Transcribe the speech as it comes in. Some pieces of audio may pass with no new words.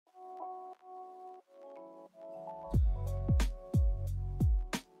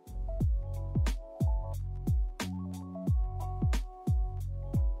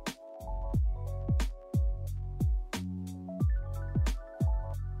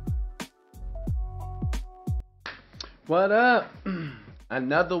What up?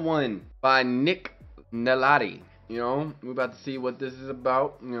 Another one by Nittoli. You know, we're about to see what this is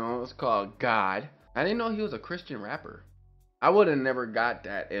about. You know, it's called God. I didn't know he was a Christian rapper. I would have never got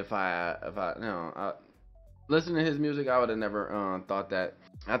that if I listened to his music. I would have never thought that.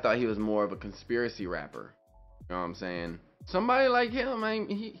 I thought he was more of a conspiracy rapper. You know what I'm saying? Somebody like him, I mean,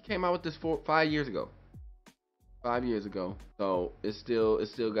 he came out with this 5 years ago. 5 years ago, so it still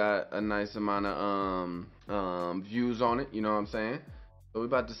got a nice amount of views on it. You know what I'm saying? So we're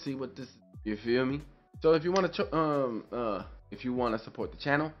about to see what this. You feel me? So if you want to support the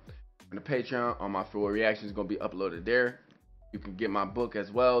channel, on the Patreon, all my full reactions is gonna be uploaded there. You can get my book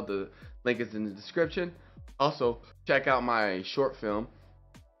as well. The link is in the description. Also, check out my short film.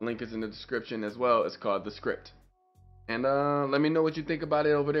 Link is in the description as well. It's called The Script. And let me know what you think about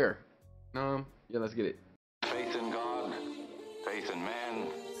it over there. Yeah, let's get it. Faith in God, faith in man.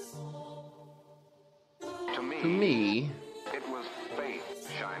 To me, it was faith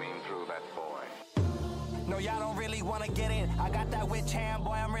shining through that boy. No, y'all don't really wanna get in. I got that witch hand,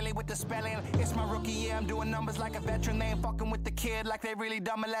 boy, I'm really with the spelling. It's my rookie year, I'm doing numbers like a veteran. They ain't fucking with the kid like they really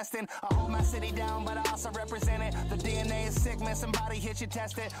done molesting. I hold my city down, but I also represent it. The DNA is sick, man, somebody hit you,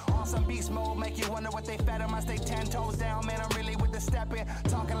 test it. On some beast mode, make you wonder what they fed them. I stay 10 toes down, man, I'm really with the stepping.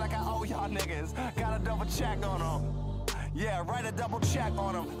 Talking like I owe y'all niggas. Gotta double check on them. Yeah, write a double check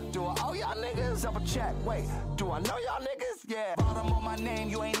on them. Do I owe y'all niggas? Double check. Wait, do I know y'all niggas? Yeah. Bottom on my name,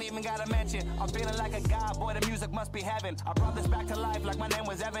 you ain't even gotta mention. I'm feeling like a god, boy, the music must be heaven. I brought this back to life like my name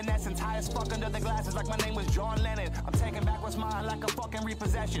was Evanescence. High as fuck under the glasses like my name was John Lennon. I'm taking back what's mine like a fucking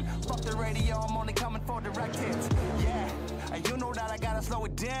repossession. Fuck the radio, I'm only coming for direct hits. Yeah, and you know that I gotta slow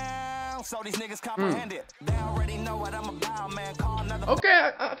it down so these niggas comprehend it. They already know what I'm about, man. Call another.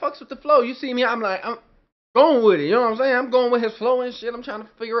 Okay, I fucks with the flow. You see me, I'm going with it, you know what I'm saying? I'm going with his flow and shit. I'm trying to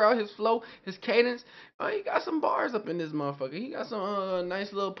figure out his flow, his cadence. He got some bars up in this motherfucker. He got some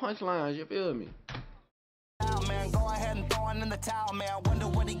nice little punchlines, you feel me? Man, go ahead and throw it in the towel, man. Wonder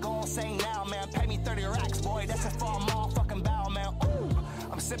what he gon' say now, man. Pay me 30 racks, boy. That's it for a motherfucking bow, man. Ooh,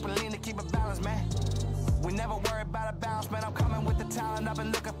 I'm sipping lean to keep it balanced, man. We never worry about a bounce, man. I'm coming with the talent. I've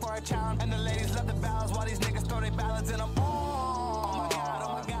been looking for a challenge. And the ladies love the balance while these niggas throw their ballads in them. Oh my god,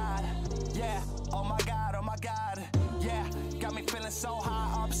 oh my god. Yeah, oh my god, oh my god. Yeah, got me feeling so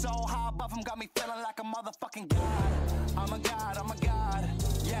high, up so high above him, got me feeling like a motherfucking god. I'm a god, I'm a god.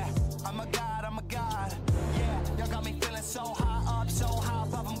 Yeah, I'm a god, I'm a god. Yeah, y'all got me feeling so high, up so high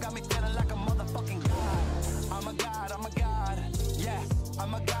above him, got me feeling like a motherfucking god. I'm a god, I'm a god. Yeah,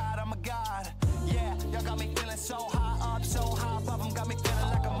 I'm a god, I'm a god. Yeah, y'all got me feeling so high, up so high above him, got me feeling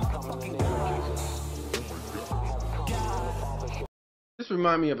like a motherfucking god. This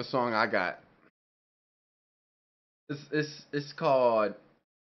remind me of a song I got. It's called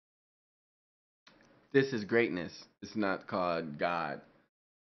This Is Greatness. It's not called God.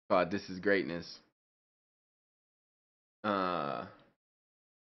 It's called This Is Greatness. But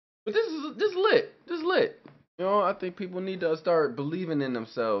this is lit. This is lit. You know, I think people need to start believing in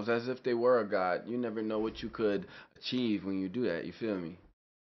themselves as if they were a god. You never know what you could achieve when you do that. You feel me?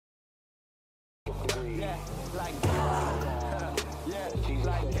 Yeah, like God. Yeah,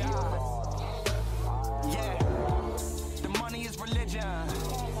 like God. Yeah, the money is religion.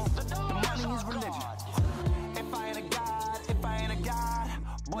 The money is religion. If I ain't a god, if I ain't a god,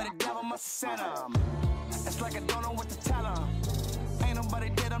 boy, the devil must send him. It's like I don't know what to tell him. Ain't nobody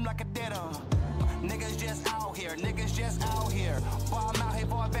did him like I did him. Niggas just out here, niggas just out here. Boy, I'm out here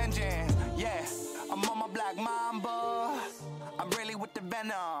for vengeance. Yeah, I'm on my black mamba. I'm really with the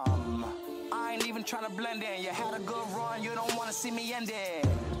venom. I ain't even trying to blend in. You had a good run, you don't want to see me end it.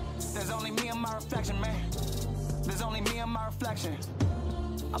 There's only me and my reflection, man. There's only me and my reflection.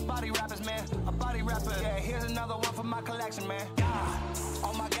 I body rappers, man. I body rapper. Yeah, here's another one for my collection, man. God.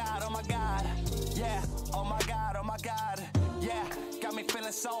 Oh my god, oh my god. Yeah, oh my god, oh my god. Yeah, got me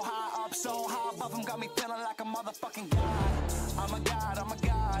feeling so high, up so high above him, got me feeling like a motherfucking god. I'm a god, I'm a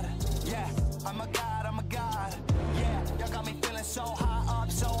god. Yeah, I'm a god, I'm a god. Yeah, y'all got me feeling so high,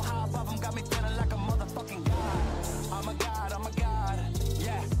 up so high above him, got me feeling like a motherfucking god. I'm a god, I'm a god.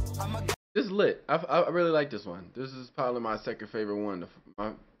 Yeah, I'm a god. This is lit. I really like this one. This is probably my second favorite one.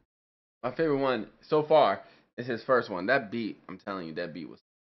 My favorite one so far is his first one. That beat, I'm telling you, that beat was.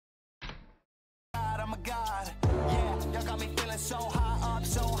 I'm a god. Yeah, y'all got me feeling so high, up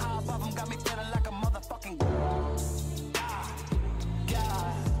so high above him, got me feeling like a motherfucking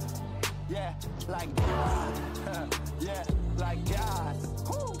god. Yeah, like God. Yeah, like God.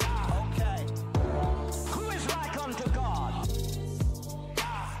 Woo. Okay. Who is like unto God?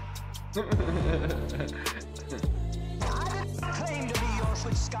 I didn't claim to be your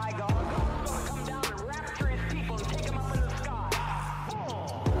switch sky god. God's gonna come down and rapture his people and take them up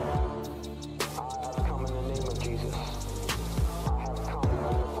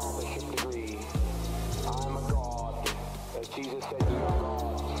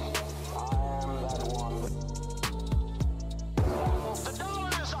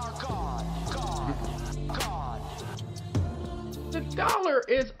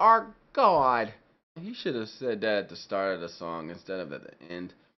is our God. He should have said that at the start of the song instead of at the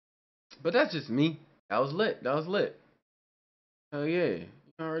end. But that's just me. That was lit. That was lit. Hell yeah.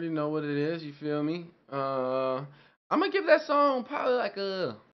 You already know what it is, you feel me? I'm gonna give that song probably like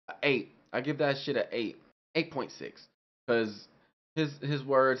a 8. I give that shit a 8. 8.6. Cause his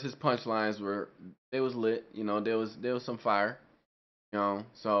words, his punchlines were they was lit, you know, there was some fire, you know.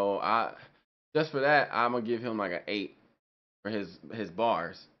 So I just for that I'm gonna give him like a 8 for his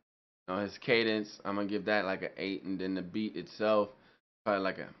bars. You know, his cadence, I'm gonna give that like a 8, and then the beat itself probably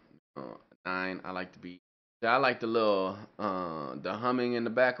like a 9. I like the beat. Yeah, I like the little the humming in the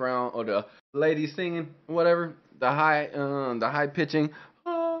background or the lady singing, whatever. The high pitching.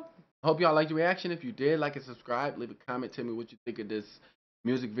 Uh, Hope y'all liked the reaction. If you did, like and subscribe. Leave a comment. Tell me what you think of this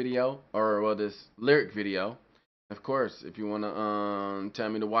music video or well this lyric video. Of course, if you wanna tell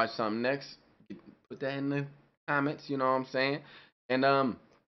me to watch something next, put that in the comments. You know what I'm saying? And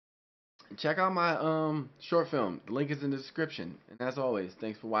check out my short film. The link is in the description. And as always,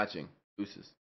 thanks for watching. Deuces.